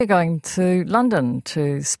We're going to London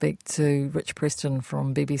to speak to Rich Preston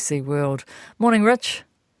from BBC World. Morning, Rich.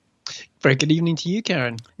 Very good evening to you,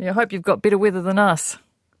 Karen. Yeah, I hope you've got better weather than us.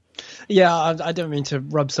 Yeah, I don't mean to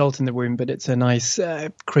rub salt in the wound, but it's a nice,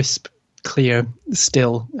 crisp, clear,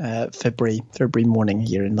 still February morning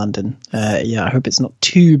here in London. I hope it's not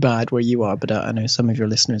too bad where you are, but I know some of your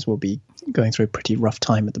listeners will be going through a pretty rough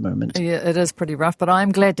time at the moment. Yeah, it is pretty rough, but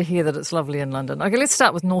I'm glad to hear that it's lovely in London. Okay, let's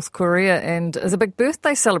start with North Korea, and there's a big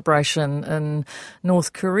birthday celebration in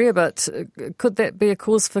North Korea, but could that be a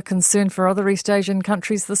cause for concern for other East Asian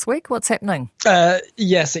countries this week? What's happening?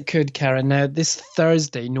 Yes, it could, Karen. Now, this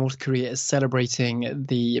Thursday, North Korea is celebrating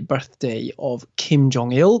the birthday of Kim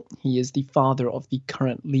Jong-il. He is the father of the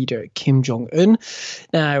current leader, Kim Jong-un.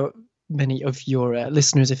 Now, many of your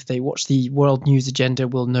listeners, if they watch the World News Agenda,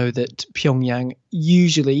 will know that Pyongyang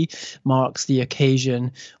usually marks the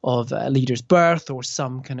occasion of a leader's birth or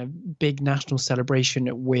some kind of big national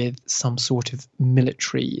celebration with some sort of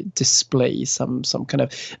military display, some kind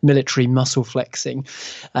of military muscle flexing.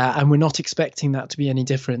 And we're not expecting that to be any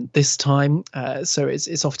different this time. So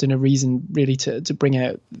it's often a reason really to bring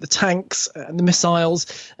out the tanks and the missiles,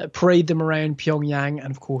 parade them around Pyongyang,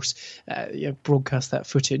 and of course broadcast that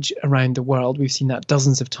footage around the world. We've seen that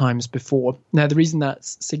dozens of times before. Now, the reason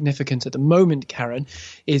that's significant at the moment, Karen,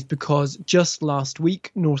 is because just last week,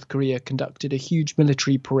 North Korea conducted a huge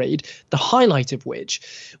military parade, the highlight of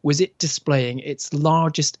which was it displaying its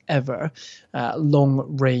largest ever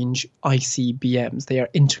long-range ICBMs. They are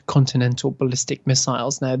intercontinental ballistic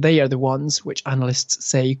missiles. Now, they are the ones which analysts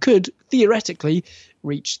say could theoretically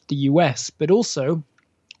reach the US, but also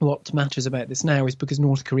what matters about this now is because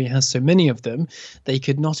North Korea has so many of them, they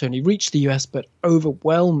could not only reach the US, but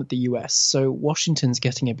overwhelm the US. So Washington's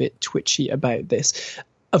getting a bit twitchy about this.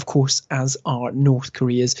 Of course, as are North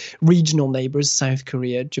Korea's regional neighbours, South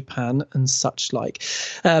Korea, Japan, and such like.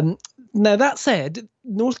 Now, that said,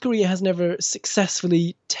 North Korea has never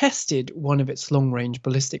successfully tested one of its long-range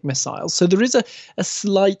ballistic missiles. So there is a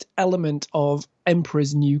slight element of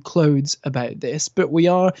emperor's new clothes about this, but we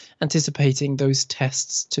are anticipating those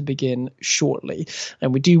tests to begin shortly.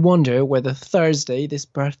 And we do wonder whether Thursday, this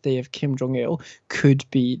birthday of Kim Jong-il, could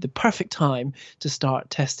be the perfect time to start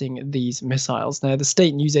testing these missiles. Now, the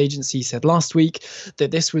state news agency said last week that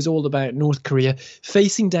this was all about North Korea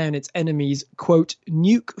facing down its enemies, quote,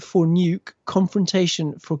 nuke for nuke,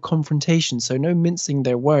 confrontation for confrontation. So no mincing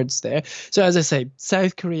their words there. So as I say,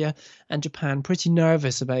 South Korea and Japan pretty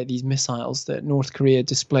nervous about these missiles that North Korea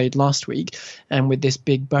displayed last week. And with this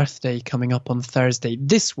big birthday coming up on Thursday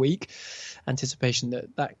this week, anticipation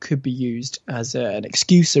that could be used as an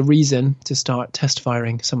excuse, a reason to start test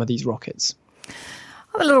firing some of these rockets.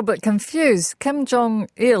 I'm a little bit confused. Kim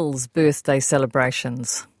Jong-il's birthday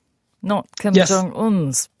celebrations. Not Kim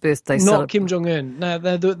Jong-un's birthday celebration. Not Kim Jong-un. Now,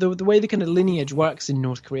 the way the kind of lineage works in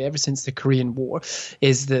North Korea ever since the Korean War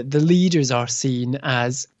is that the leaders are seen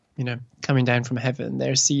as, coming down from heaven.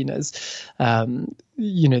 They're seen as,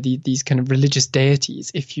 these kind of religious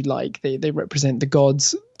deities, if you like. They represent the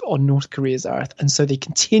gods on North Korea's earth, and so they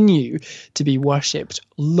continue to be worshipped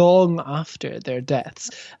long after their deaths.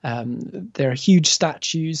 There are huge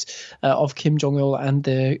statues of Kim Jong-il and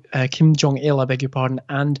Kim Jong-il, I beg your pardon,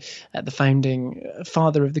 and the founding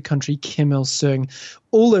father of the country, Kim Il-sung,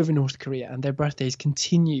 all over North Korea, and their birthdays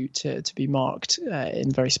continue to be marked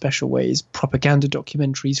in very special ways. Propaganda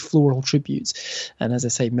documentaries, floral tributes, and as I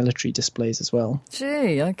say, military displays as well.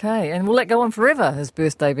 Gee, okay. And will that go on forever, his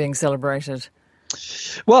birthday being celebrated?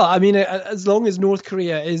 Well, I mean, as long as North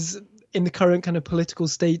Korea is in the current kind of political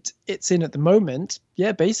state it's in at the moment,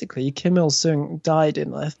 yeah, basically, Kim Il-sung died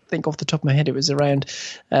in, I think off the top of my head, it was around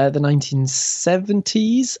the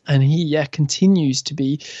 1970s, and he continues to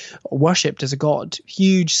be worshipped as a god.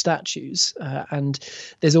 Huge statues, and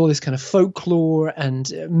there's all this kind of folklore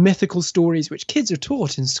and mythical stories which kids are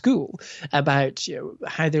taught in school about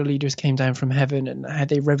how their leaders came down from heaven and how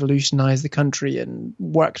they revolutionized the country and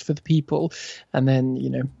worked for the people, and then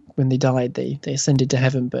when they died, they ascended to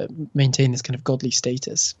heaven, but maintained this kind of godly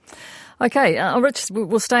status. Okay, Rich,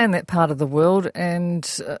 we'll stay in that part of the world, and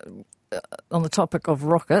on the topic of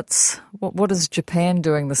rockets, what is Japan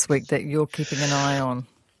doing this week that you're keeping an eye on?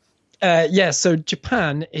 So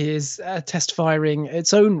Japan is test firing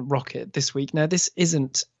its own rocket this week. Now, this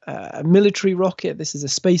isn't a military rocket. This is a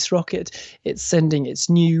space rocket. It's sending its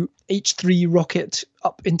new H3 rocket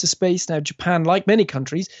up into space. Now, Japan, like many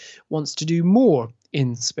countries, wants to do more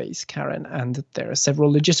in space, Karen, and there are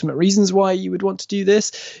several legitimate reasons why you would want to do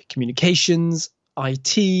this. Communications,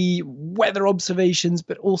 IT, weather observations,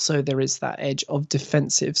 but also there is that edge of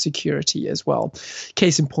defensive security as well.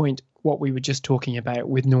 Case in point, what we were just talking about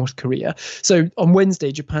with North Korea. So on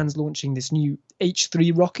Wednesday, Japan's launching this new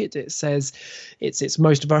H3 rocket. It says it's its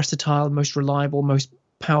most versatile, most reliable, most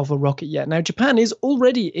powerful rocket yet. Now, Japan is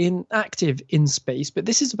already active in space, but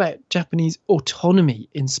this is about Japanese autonomy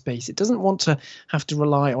in space. It doesn't want to have to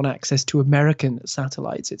rely on access to American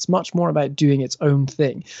satellites. It's much more about doing its own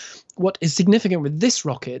thing. What is significant with this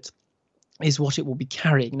rocket is what it will be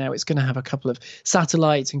carrying. Now, it's going to have a couple of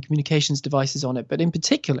satellites and communications devices on it, but in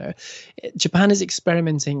particular, Japan is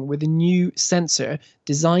experimenting with a new sensor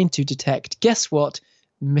designed to detect, guess what?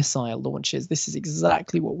 Missile launches. This is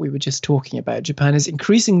exactly what we were just talking about. Japan is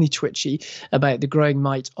increasingly twitchy about the growing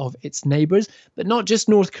might of its neighbors, but not just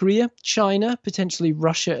North Korea, China, potentially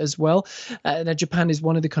Russia as well. Now, Japan is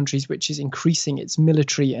one of the countries which is increasing its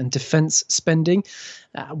military and defense spending.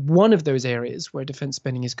 One of those areas where defense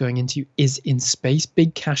spending is going into is in space,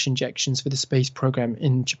 big cash injections for the space program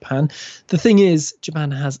in Japan. The thing is,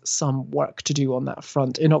 Japan has some work to do on that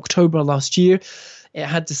front. In October last year, it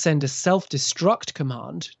had to send a self-destruct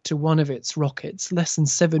command to one of its rockets less than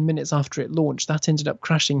 7 minutes after it launched. That ended up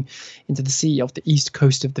crashing into the sea off the east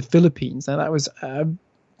coast of the Philippines. Now, that was a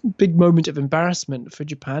big moment of embarrassment for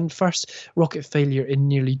Japan. First rocket failure in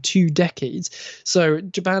nearly 2 decades. So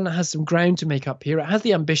Japan has some ground to make up here. It has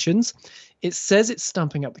the ambitions. It says it's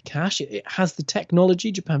stamping up the cash. It has the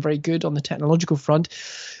technology. Japan very good on the technological front.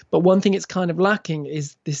 But one thing it's kind of lacking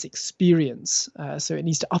is this experience. So it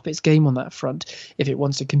needs to up its game on that front if it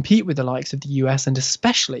wants to compete with the likes of the US, and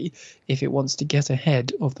especially if it wants to get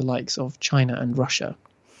ahead of the likes of China and Russia.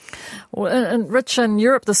 Well, and Rich, in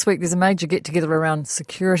Europe this week, there's a major get-together around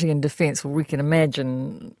security and defence. Well, we can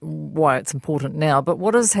imagine why it's important now. But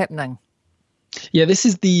what is happening? Yeah, this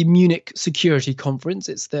is the Munich Security Conference.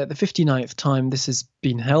 It's the 59th time this has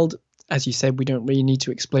been held. As you said, we don't really need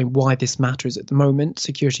to explain why this matters at the moment.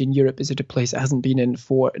 Security in Europe is at a place it hasn't been in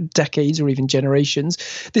for decades or even generations.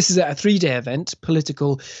 This is a 3-day event.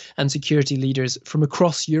 Political and security leaders from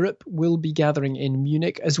across Europe will be gathering in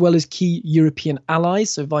Munich, as well as key European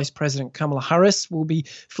allies. So Vice President Kamala Harris will be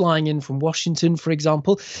flying in from Washington, for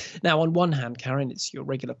example. Now, on one hand, Karen, it's your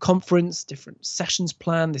regular conference, different sessions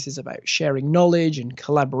planned. This is about sharing knowledge and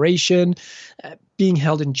collaboration. Being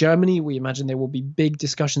held in Germany, we imagine there will be big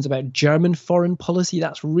discussions about German foreign policy.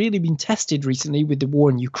 That's really been tested recently with the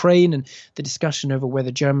war in Ukraine and the discussion over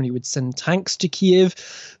whether Germany would send tanks to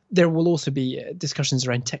Kiev. There will also be discussions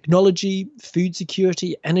around technology, food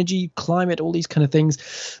security, energy, climate, all these kind of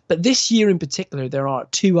things. But this year in particular, there are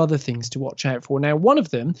 2 other things to watch out for. Now, one of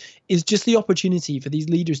them is just the opportunity for these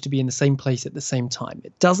leaders to be in the same place at the same time.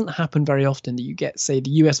 It doesn't happen very often that you get, say,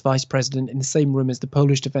 the US Vice President in the same room as the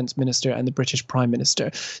Polish Defense Minister and the British Prime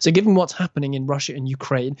Minister. So given what's happening in Russia and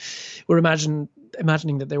Ukraine, we're imagining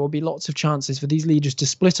that there will be lots of chances for these leaders to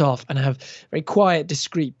split off and have very quiet,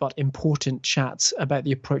 discreet, but important chats about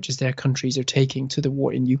the approaches their countries are taking to the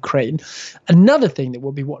war in Ukraine. Another thing that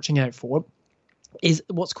we'll be watching out for is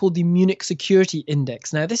what's called the Munich Security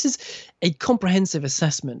Index. Now, this is a comprehensive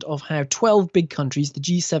assessment of how 12 big countries, the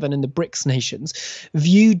G7 and the BRICS nations,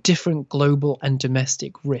 view different global and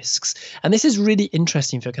domestic risks. And this is really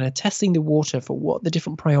interesting for kind of testing the water for what the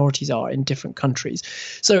different priorities are in different countries.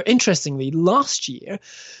 So interestingly, last year,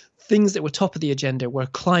 things that were top of the agenda were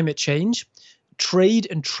climate change. Trade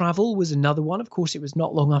and travel was another one. Of course, it was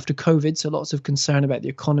not long after COVID, so lots of concern about the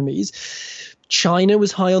economies. China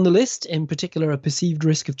was high on the list, in particular a perceived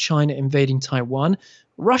risk of China invading Taiwan.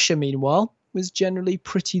 Russia, meanwhile, was generally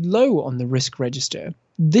pretty low on the risk register.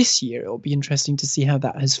 This year, it'll be interesting to see how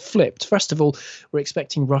that has flipped. First of all, we're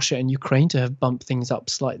expecting Russia and Ukraine to have bumped things up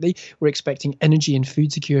slightly. We're expecting energy and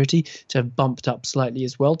food security to have bumped up slightly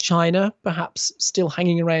as well. China, perhaps still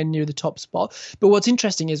hanging around near the top spot. But what's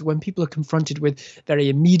interesting is when people are confronted with very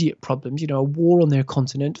immediate problems, a war on their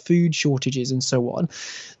continent, food shortages and so on,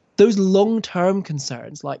 those long-term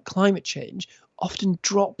concerns like climate change often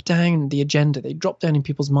drop down the agenda. They drop down in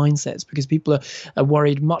people's mindsets because people are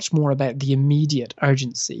worried much more about the immediate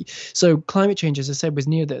urgency. So climate change, as I said, was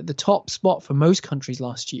near the top spot for most countries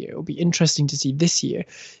last year. It'll be interesting to see this year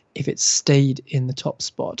if it stayed in the top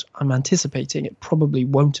spot. I'm anticipating it probably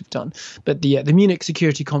won't have done. But the Munich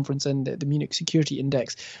Security Conference and the Munich Security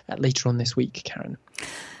Index later on this week, Karen.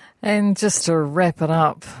 And just to wrap it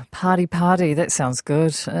up, party, that sounds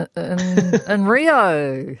good. In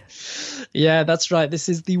Rio. Yeah, that's right. This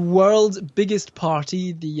is the world's biggest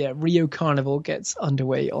party. The Rio Carnival gets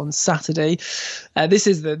underway on Saturday. This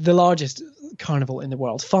is the largest carnival in the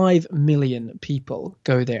world. 5 million people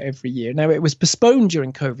go there every year. Now, it was postponed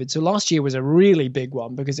during COVID, so last year was a really big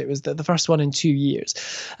one because it was the first one in 2 years.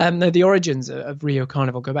 Now, the origins of Rio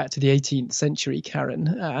Carnival go back to the 18th century, Karen,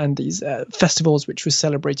 and these festivals which were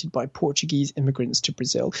celebrated by Portuguese immigrants to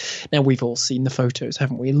Brazil. Now, we've all seen the photos,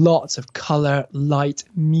 haven't we? Lots of colour, light,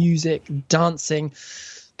 music, dancing.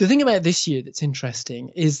 The thing about this year that's interesting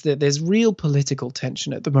is that there's real political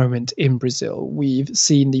tension at the moment in Brazil. We've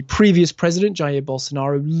seen the previous president, Jair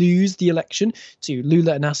Bolsonaro, lose the election to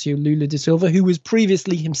Lula Inácio Lula da Silva, who was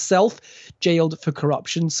previously himself jailed for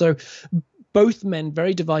corruption. So both men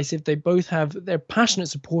very divisive. They both have their passionate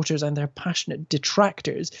supporters and their passionate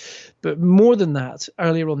detractors. But more than that,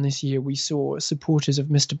 earlier on this year, we saw supporters of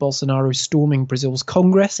Mr. Bolsonaro storming Brazil's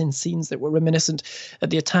Congress in scenes that were reminiscent of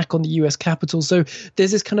the attack on the US Capitol. So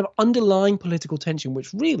there's this kind of underlying political tension,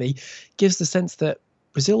 which really gives the sense that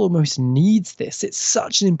Brazil almost needs this. It's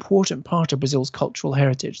such an important part of Brazil's cultural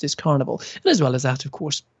heritage, this carnival. And as well as that, of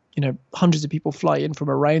course, hundreds of people fly in from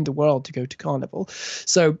around the world to go to carnival.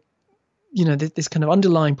 So this kind of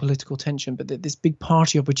underlying political tension, but this big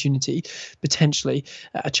party opportunity, potentially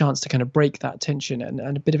a chance to kind of break that tension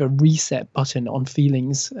and a bit of a reset button on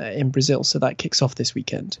feelings in Brazil. So that kicks off this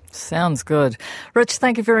weekend. Sounds good. Rich,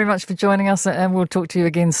 thank you very much for joining us, and we'll talk to you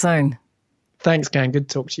again soon. Thanks, Gang. Good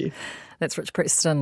to talk to you. That's Rich Preston.